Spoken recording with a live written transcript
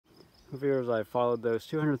Over here, I followed those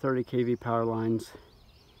 230 kV power lines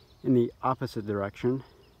in the opposite direction,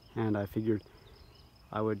 and I figured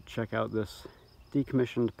I would check out this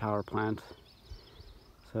decommissioned power plant.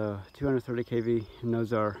 So 230 kV, and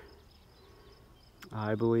those are,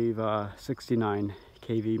 I believe, 69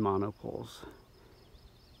 kV monopoles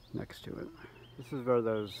next to it. This is where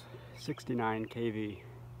those 69 kV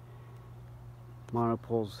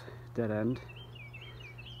monopoles dead end.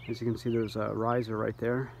 As you can see, there's a riser right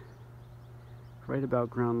there, right about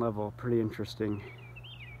ground level. Pretty interesting.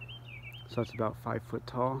 So it's about 5 foot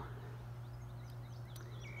tall.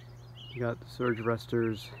 You got the surge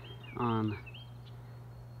arresters on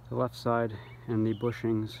the left side, and the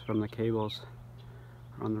bushings from the cables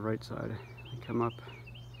are on the right side. They come up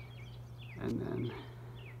and then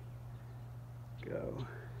go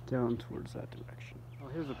down towards that direction. Well,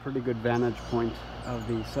 here's a pretty good vantage point of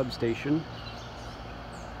the substation.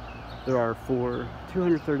 There are 4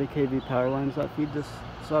 230 kV power lines that feed this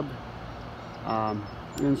sub.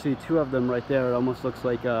 You can see 2 of them right there. It almost looks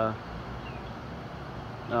like a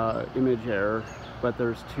image error, but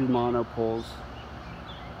there's 2 monopoles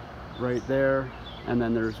right there, and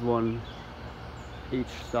then there's 1 H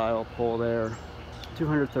style pole there,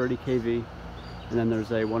 230 kV, and then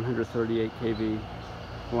there's a 138 kV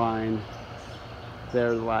line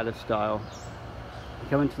there, the lattice style. You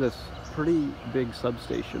come into this pretty big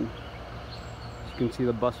substation. As you can see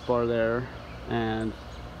the bus bar there, and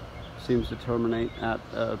seems to terminate at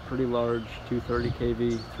a pretty large 230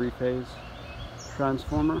 kV 3-phase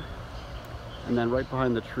transformer. And then right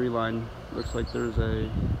behind the tree line, looks like there's a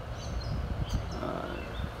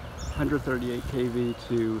 138 kV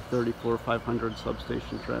to 34500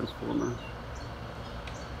 substation transformer.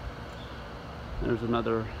 There's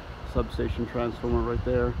another substation transformer right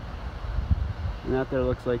there, and that there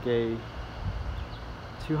looks like a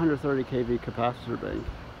 230 kV capacitor bank.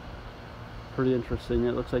 Pretty interesting.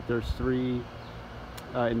 It looks like there's 3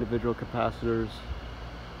 individual capacitors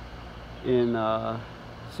in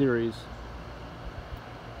series.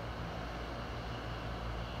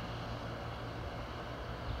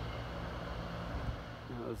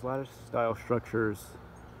 Now, those lattice style structures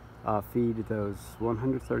feed those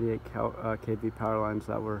 138 kV power lines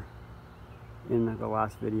that were in the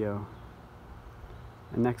last video,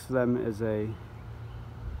 and next to them is a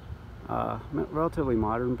relatively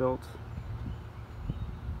modern built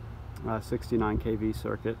 69 kV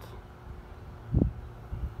circuit.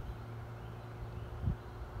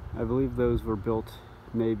 I believe those were built,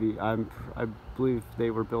 I believe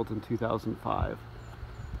they were built in 2005.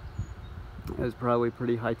 It was probably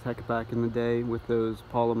pretty high tech back in the day with those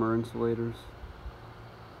polymer insulators.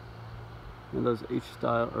 And those H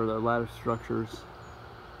style, or the lattice structures.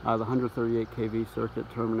 The 138 kV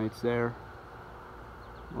circuit terminates there.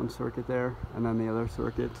 1 circuit there, and then the other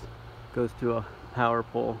circuit goes to a power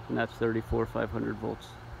pole, and that's 500 volts.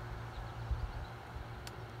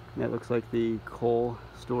 And it looks like the coal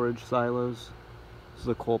storage silos. This is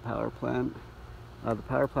a coal power plant. The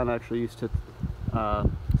power plant actually used to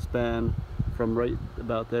span from right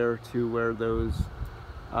about there to where those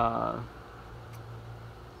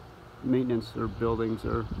maintenance or buildings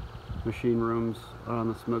or machine rooms on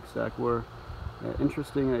the smokestack were.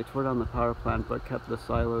 Interesting, they tore down the power plant but kept the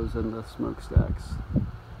silos and the smokestacks.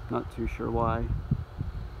 Not too sure why.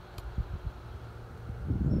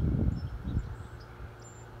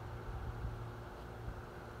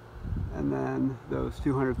 And then those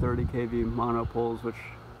 230 kV monopoles, which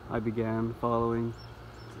I began following.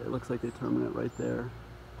 It looks like they terminate right there.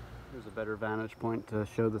 Here's a better vantage point to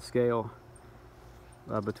show the scale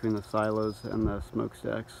between the silos and the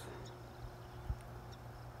smokestacks.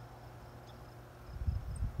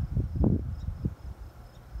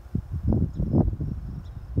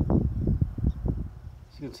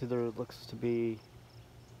 As you can see, there looks to be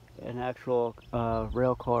an actual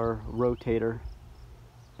rail car rotator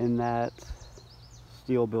in that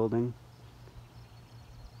steel building,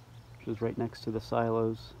 which is right next to the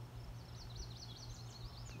silos.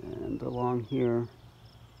 And along here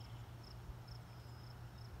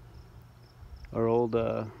are old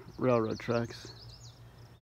railroad tracks.